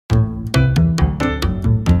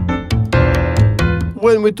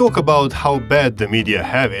When we talk about how bad the media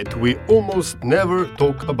have it, we almost never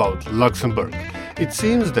talk about Luxembourg. It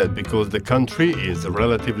seems that because the country is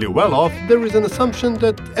relatively well off, there is an assumption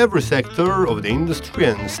that every sector of the industry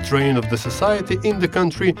and strain of the society in the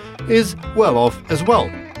country is well off as well.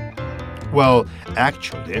 Well,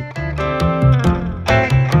 actually...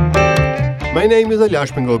 My name is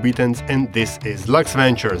Aljaž Pengal-Bitens and this is Lux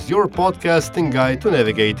Ventures, your podcasting guide to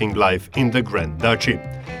navigating life in the Grand Duchy.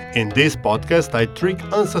 In this podcast, I trick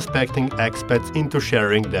unsuspecting expats into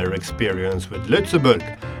sharing their experience with Luxembourg,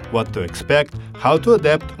 what to expect, how to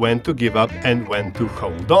adapt, when to give up and when to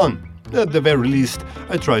hold on. At the very least,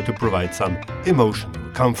 I try to provide some emotional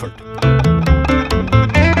comfort.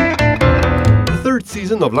 The third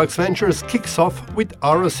season of Lux Ventures kicks off with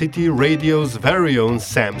Ara City Radio's very own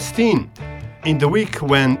Sam Steen. In the week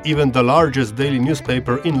when even the largest daily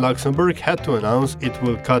newspaper in Luxembourg had to announce it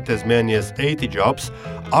will cut as many as 80 jobs,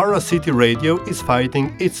 Ara City Radio is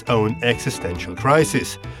fighting its own existential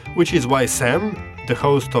crisis, which is why Sam, the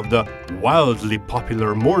host of the wildly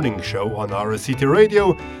popular morning show on Ara City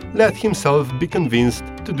Radio, let himself be convinced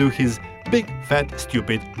to do his big, fat,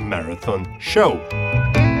 stupid marathon show.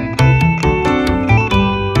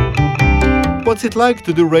 What's it like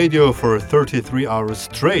to do radio for 33 hours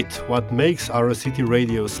straight? What makes Ara City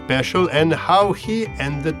Radio special and how he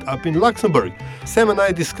ended up in Luxembourg? Sam and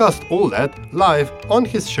I discussed all that live on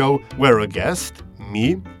his show where a guest,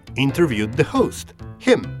 me, interviewed the host,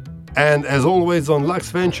 him. And as always on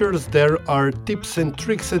Lux Ventures, there are tips and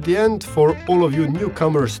tricks at the end for all of you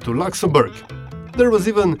newcomers to Luxembourg. There was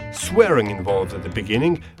even swearing involved at the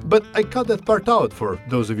beginning, but I cut that part out for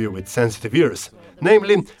those of you with sensitive ears.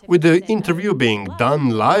 Namely, with the interview being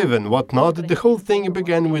done live and whatnot, the whole thing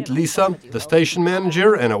began with Lisa, the station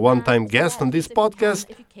manager and a one-time guest on this podcast,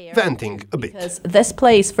 venting a bit. Because this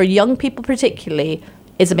place, for young people particularly,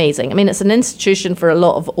 is amazing. I mean, it's an institution for a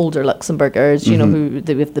lot of older Luxembourgers, you know, who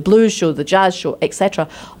with the blues show, the jazz show, etc.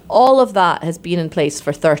 All of that has been in place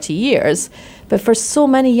for 30 years. But for so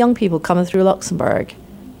many young people coming through Luxembourg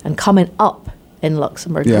and coming up in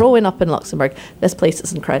Luxembourg, growing up in Luxembourg, this place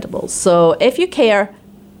is incredible. So if you care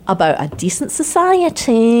about a decent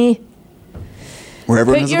society, where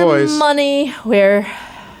everyone has a voice, put your money where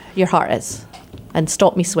your heart is, and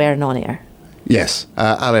stop me swearing on air. Yes,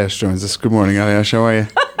 Aljaž joins us. Good morning, Aljaž. How are you?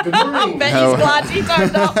 Good morning. I bet he's glad he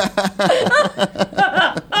turned up.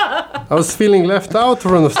 I was feeling left out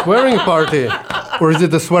from the swearing party. Or is it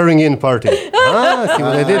the swearing-in party? See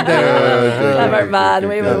what I did there. Clever man,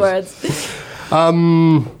 way with words. How are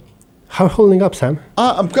you holding up, Sam?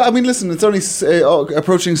 I mean, listen, it's only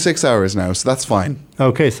approaching 6 hours now, so that's fine.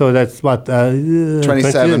 Okay, so that's what?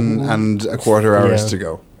 27 and a quarter hours to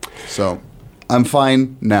go. So I'm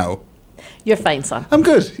fine now. You're fine, son. I'm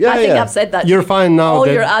good. Yeah, I think I've said that. You're fine now. All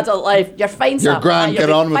your adult life, you're fine, son. You're grand. Get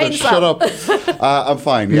on with it. Shut up. I'm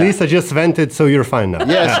fine. Yeah. Lisa just vented, so you're fine now.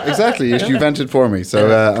 Yes, exactly. You vented for me, so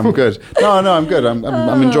I'm good. No, I'm good.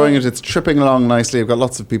 I'm enjoying it. It's tripping along nicely. I've got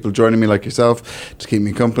lots of people joining me, like yourself, to keep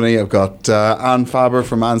me company. I've got Anne Faber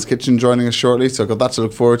from Anne's Kitchen joining us shortly, so I've got that to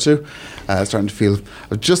look forward to. Starting to feel. I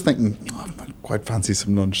was just thinking, I quite fancy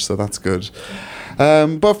some lunch, so that's good.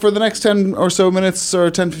 But for the next 10 or so minutes, or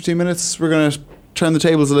 10, 15 minutes, we're going to turn the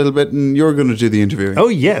tables a little bit and you're going to do the interviewing. Oh,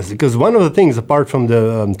 yes, because one of the things, apart from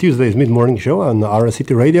the Tuesday's mid-morning show on Ara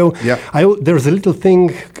City Radio, there's a little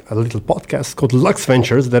podcast called Lux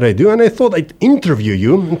Ventures that I do, and I thought I'd interview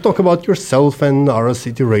you and talk about yourself and Ara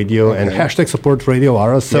City Radio and #support Radio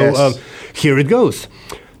Ara. So here it goes.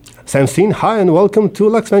 Sam Steen, hi and welcome to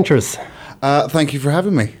Lux Ventures. Thank you for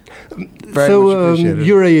having me. Very much appreciated.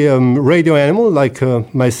 You're a radio animal like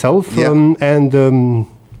myself, and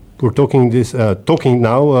we're talking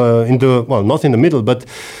now in the not in the middle, but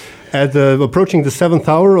at approaching the 7th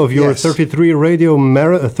hour of your 33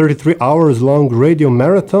 hours long radio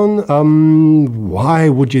marathon. Why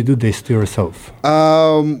would you do this to yourself?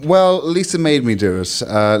 Well, Lisa made me do it.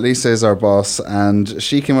 Lisa is our boss, and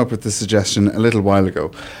she came up with the suggestion a little while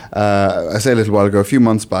ago. I say a little while ago, a few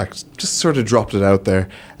months back, just sort of dropped it out there.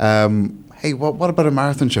 Hey, what about a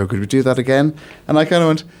marathon show? Could we do that again? And I kind of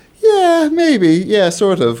went, yeah, maybe, yeah,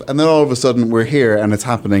 sort of. And then all of a sudden we're here and it's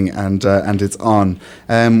happening and it's on.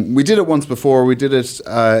 We did it once before. We did it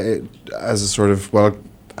as a sort of,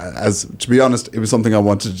 as to be honest, it was something I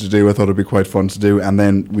wanted to do. I thought it'd be quite fun to do, and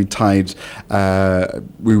then we tied.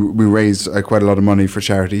 We raised quite a lot of money for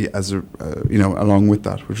charity as along with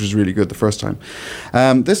that, which was really good the first time.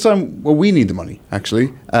 This time, we need the money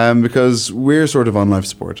actually, because we're sort of on life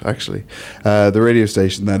support. Actually, the radio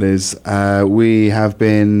station that is, we have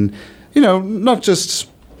been, not just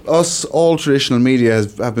all traditional media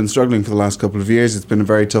have been struggling for the last couple of years. It's been a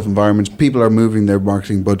very tough environment. People are moving their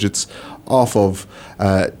marketing budgets off of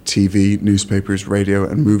TV, newspapers, radio,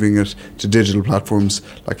 and moving it to digital platforms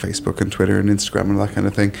like Facebook and Twitter and Instagram and that kind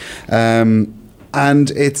of thing.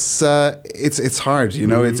 And it's hard, you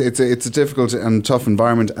know. It's a difficult and tough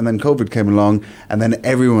environment. And then COVID came along, and then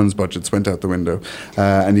everyone's budgets went out the window,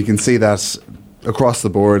 and you can see that across the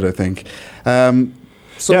board, I think. Everyone's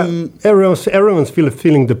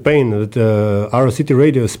feeling the pain at our city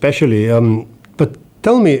radio, especially. But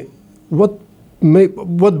tell me, what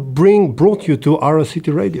brought you to our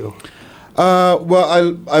city radio?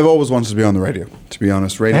 Well, I've always wanted to be on the radio. To be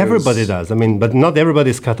honest, radio. Everybody does. I mean, but not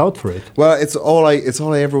everybody's cut out for it. Well, it's all I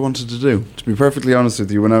ever wanted to do. To be perfectly honest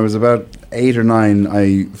with you, when I was about 8 or 9,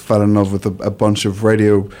 I fell in love with a bunch of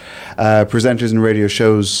radio presenters and radio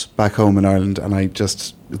shows back home in Ireland, and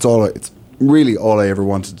it's really all I ever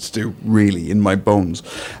wanted to do, really, in my bones.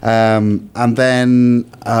 And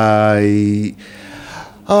then I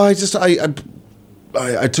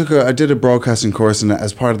did a broadcasting course, and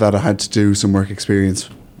as part of that I had to do some work experience,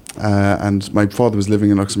 and my father was living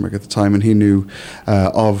in Luxembourg at the time, and he knew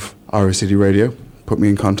of our city radio, put me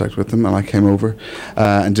in contact with them, and I came over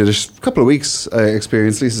and did a couple of weeks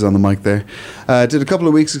experience. Lisa's on the mic there. Did a couple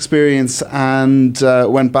of weeks experience and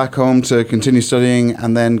went back home to continue studying,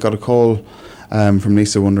 and then got a call from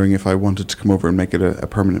Lisa wondering if I wanted to come over and make it a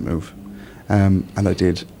permanent move. And I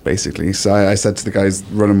did, basically. So I said to the guys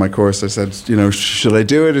running my course, I said, you know, should I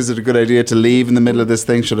do it? Is it a good idea to leave in the middle of this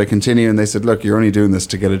thing? Should I continue? And they said, look, you're only doing this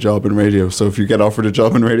to get a job in radio. So if you get offered a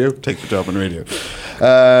job in radio, take the job in radio.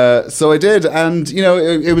 So I did. And, you know,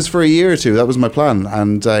 it was for a year or two. That was my plan.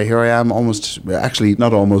 And here I am over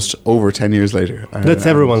 10 years later. That's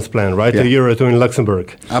everyone's plan, right? Yeah. A year or two in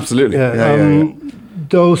Luxembourg. Absolutely. Yeah.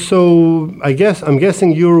 So I'm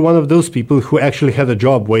guessing you're one of those people who actually had a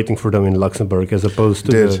job waiting for them in Luxembourg, as opposed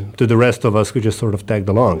to the rest of us who just sort of tagged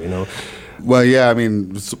along, you know. Well, yeah, I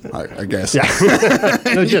mean, I guess. Yeah.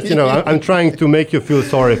 No, just, you know, I'm trying to make you feel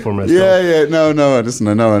sorry for myself. Yeah. No. Listen,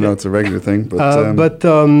 I know it's a regular thing, but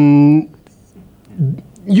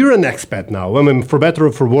you're an expat now. I mean, for better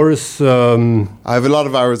or for worse. I have a lot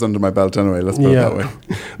of hours under my belt anyway, let's put it that way.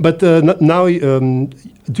 But now,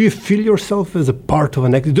 do you feel yourself as a part of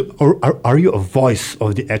an expat, or are you a voice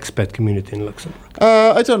of the expat community in Luxembourg?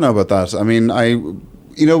 I don't know about that. I mean, the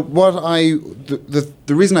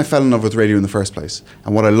reason I fell in love with radio in the first place,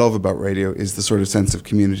 and what I love about radio, is the sort of sense of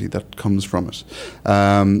community that comes from it.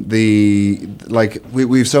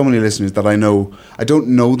 We have so many listeners that I know. I don't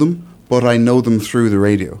know them, but I know them through the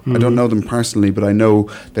radio. I don't know them personally, but I know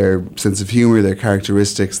their sense of humor, their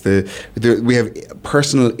characteristics. I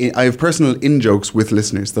have personal in-jokes with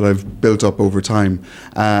listeners that I've built up over time,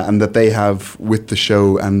 and that they have with the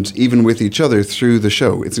show, and even with each other through the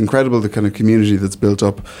show. It's incredible, the kind of community that's built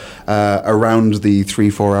up around the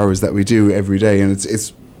 3-4 hours that we do every day, and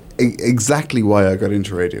it's exactly why I got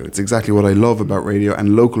into radio. It's exactly what I love about radio,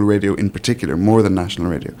 and local radio in particular, more than national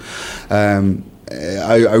radio.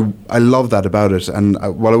 I love that about it, and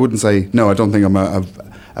while I wouldn't say, no, I don't think I'm a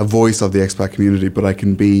voice of the expat community, but I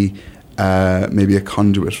can be maybe a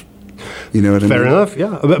conduit. You know what I mean? Fair enough,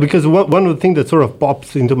 yeah. Because one of the things that sort of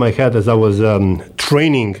pops into my head as I was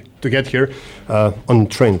training to get here,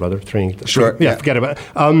 training. Sure. Yeah, forget about it.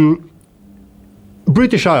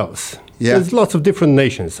 British Isles. Yeah. There's lots of different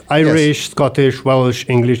nations. Irish, yes. Scottish, Welsh,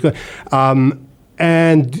 English.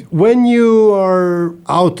 And when you are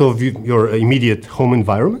out of your immediate home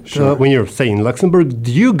environment, sure. When you're, say, in Luxembourg,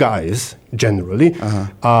 do you guys generally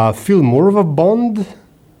feel more of a bond?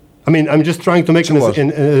 I mean, I'm just trying to make to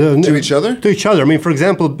each other? To each other. I mean, for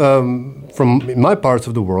example, from my parts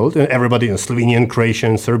of the world, everybody in Slovenian,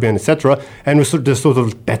 Croatian, Serbian, etc., and there's sort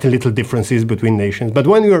of petty little differences between nations. But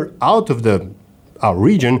when you're out of our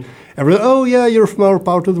region, you're from our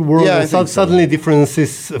part of the world. Yeah, and suddenly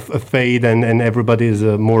differences fade, and everybody is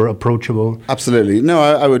more approachable. Absolutely. No,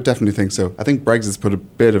 I would definitely think so. I think Brexit's put a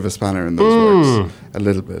bit of a spanner in those works, a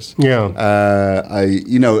little bit. Yeah.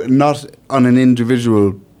 Not on an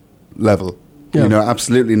individual level. Yeah. You know,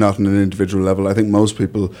 absolutely not on an individual level. I think most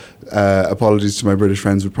people, apologies to my British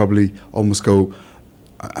friends, would probably almost go,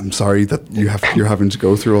 I'm sorry that you're having to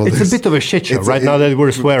go through all this. It's a bit of a shit show now that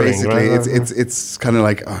we're swearing. Basically, right? it's kind of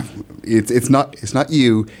like it's not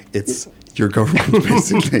you, it's your government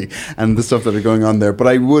basically, and the stuff that are going on there. But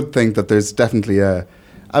I would think that there's definitely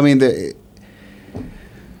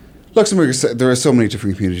Luxembourg, there are so many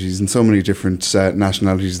different communities and so many different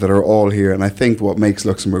nationalities that are all here, and I think what makes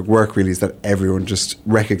Luxembourg work really is that everyone just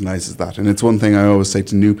recognises that. And it's one thing I always say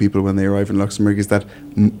to new people when they arrive in Luxembourg is that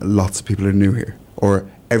lots of people are new here, or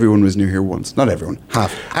everyone was new here once. Not everyone,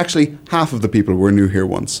 half. Actually, half of the people were new here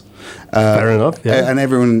once. Fair enough, yeah. And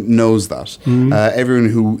everyone knows that. Everyone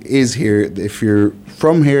who is here, if you're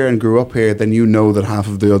from here and grew up here, then you know that half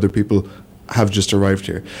of the other people have just arrived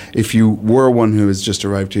here. If you were one who has just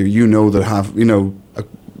arrived here, you know that half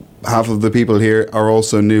of the people here are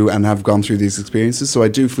also new and have gone through these experiences. So I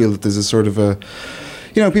do feel that there's a sort of a,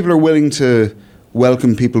 people are willing to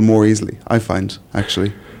welcome people more easily, I find,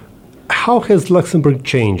 actually. How has Luxembourg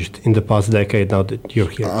changed in the past decade now that you're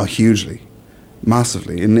here? Hugely.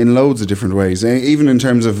 Massively, in loads of different ways. Even in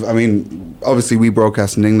terms of, obviously we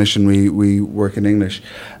broadcast in English and we work in English.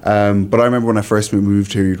 But I remember when I first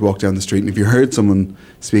moved here, you'd walk down the street and if you heard someone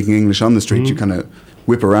speaking English on the street, you kind of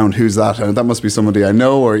whip around, who's that? That must be somebody I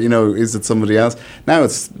know, or, is it somebody else? Now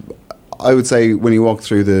I would say when you walk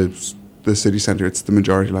through the city centre, it's the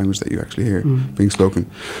majority language that you actually hear being spoken.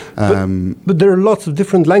 But there are lots of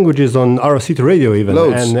different languages on our city radio even.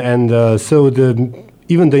 Loads. And so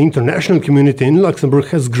even the international community in Luxembourg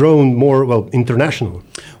has grown more, international.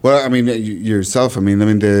 Well, yourself,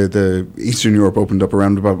 the Eastern Europe opened up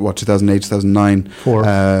around about, 2008, 2009?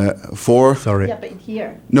 Four. Sorry. Yeah, but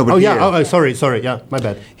here. No, but here. Sorry, yeah, my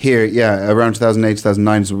bad. Here, yeah, around 2008,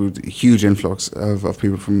 2009, so a huge influx of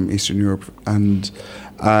people from Eastern Europe. And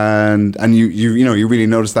you really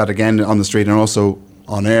notice that again on the street and also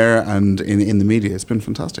on air and in the media. It's been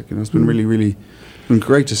fantastic. It's been really, really been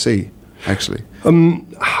great to see, actually.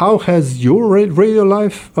 How has your radio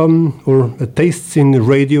life or tastes in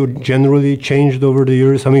radio generally changed over the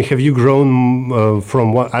years? Have you grown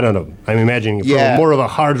from what, I don't know, I'm imagining, from more of a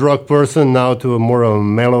hard rock person now to a more of a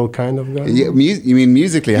mellow kind of guy? Yeah, you mean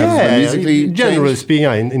musically? Musically generally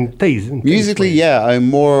speaking, in taste. Musically, I'm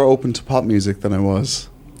more open to pop music than I was.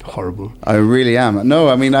 Horrible. I really am. No,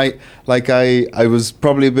 I was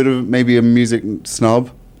probably a bit of maybe a music snob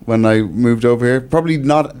when I moved over here. Probably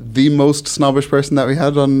not the most snobbish person that we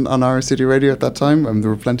had on our city radio at that time. There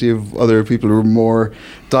were plenty of other people who were more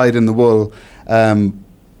dyed in the wool.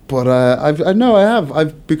 But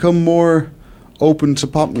I've become more open to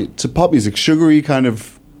pop music, sugary kind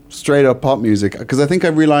of straight up pop music, because I think I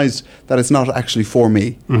realised that it's not actually for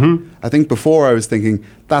me. I think before I was thinking,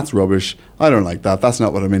 that's rubbish, I don't like that, that's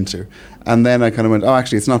not what I'm into. And then I kind of went, oh,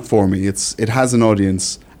 actually it's not for me, it has an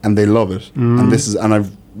audience and they love it. And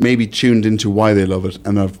I've maybe tuned into why they love it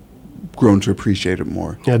and I've grown to appreciate it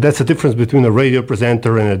more. Yeah, that's the difference between a radio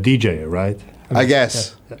presenter and a DJ, right? I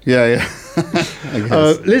guess. Yeah. I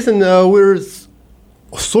guess. Listen, we're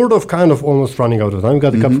sort of kind of almost running out of time. We've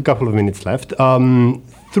got a couple of minutes left.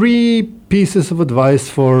 3 pieces of advice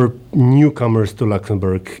for newcomers to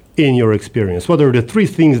Luxembourg in your experience. What are the 3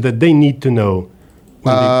 things that they need to know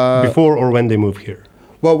before or when they move here?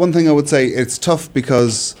 Well, one thing I would say, it's tough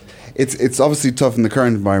because it's obviously tough in the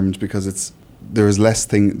current environment because there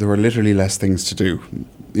are literally less things to do.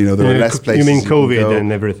 There are less places. You mean COVID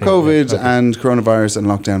and everything? COVID and coronavirus and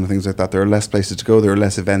lockdown and things like that. There are less places to go. There are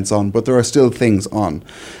less events on, but there are still things on.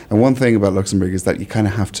 And one thing about Luxembourg is that you kind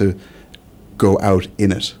of have to go out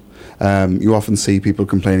in it. You often see people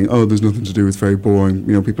complaining, oh, there's nothing to do, it's very boring.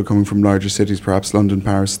 People coming from larger cities, perhaps London,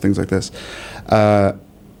 Paris, things like this.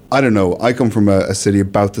 I don't know. I come from a city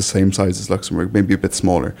about the same size as Luxembourg, maybe a bit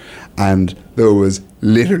smaller, and there was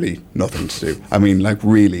literally nothing to do.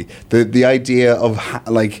 Really. The idea of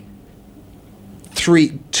the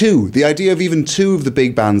idea of even 2 of the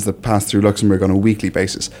big bands that pass through Luxembourg on a weekly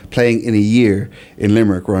basis playing in a year in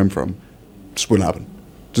Limerick, where I'm from, just wouldn't happen.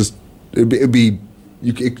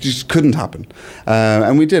 It just couldn't happen.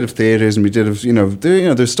 And we did have theatres and we did have,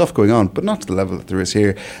 there's stuff going on, but not to the level that there is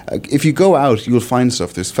here. If you go out, you'll find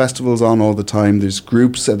stuff. There's festivals on all the time. There's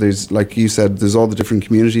groups. There's, like you said, there's all the different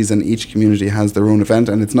communities, and each community has their own event,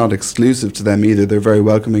 and it's not exclusive to them either. They're very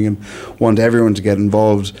welcoming and want everyone to get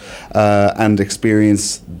involved and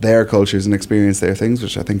experience their cultures and experience their things,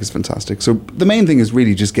 which I think is fantastic. So the main thing is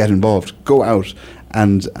really just get involved. Go out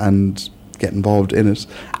and get involved in it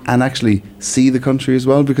and actually see the country as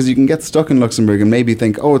well, because you can get stuck in Luxembourg and maybe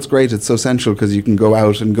think, oh, it's great, it's so central because you can go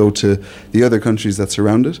out and go to the other countries that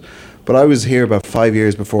surround it. But I was here about 5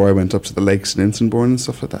 years before I went up to the lakes in Insenborn and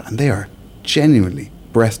stuff like that, and they are genuinely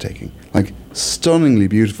breathtaking, stunningly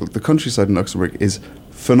beautiful. The countryside in Luxembourg is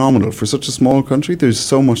phenomenal. For such a small country, there's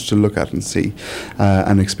so much to look at and see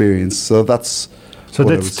and experience. So that's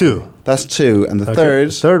 2. That's 2. And the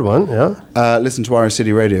third one, yeah. Listen to our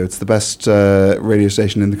city radio. It's the best radio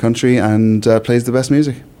station in the country and plays the best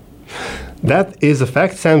music. That is a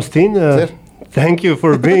fact. Sam Steen, Thank you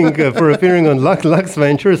for being for appearing on Lux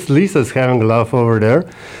Ventures. Lisa's having a laugh over there.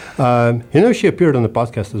 She appeared on the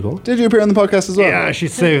podcast as well. Did you appear on the podcast as well? Yeah, she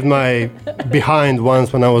saved my behind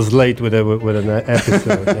once when I was late with an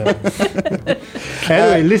episode. Yeah.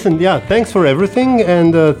 Anyway, listen. Yeah, thanks for everything,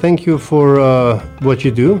 and thank you for what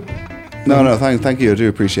you do. No, thank you. I do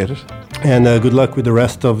appreciate it. And good luck with the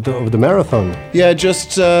rest of the marathon. Yeah,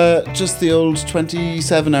 just the old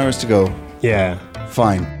 27 hours to go. Yeah.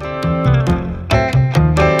 Fine.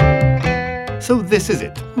 So this is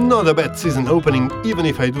it. Not a bad season opening, even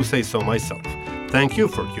if I do say so myself. Thank you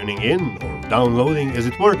for tuning in, or downloading as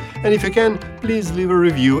it were, and if you can, please leave a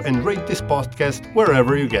review and rate this podcast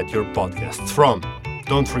wherever you get your podcasts from.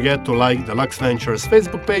 Don't forget to like the Lux Ventures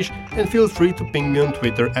Facebook page and feel free to ping me on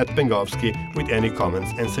Twitter @Pengovsky with any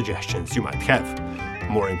comments and suggestions you might have.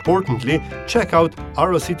 More importantly, check out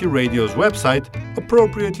Ara City Radio's website,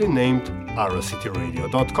 appropriately named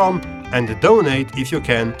aracityradio.com, and donate if you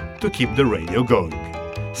can to keep the radio going.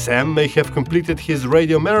 Sam may have completed his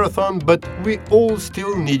radio marathon, but we all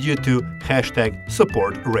still need you to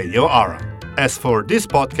 #support Radio Ara. As for this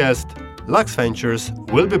podcast, Lux Ventures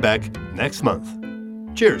will be back next month.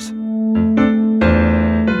 Cheers!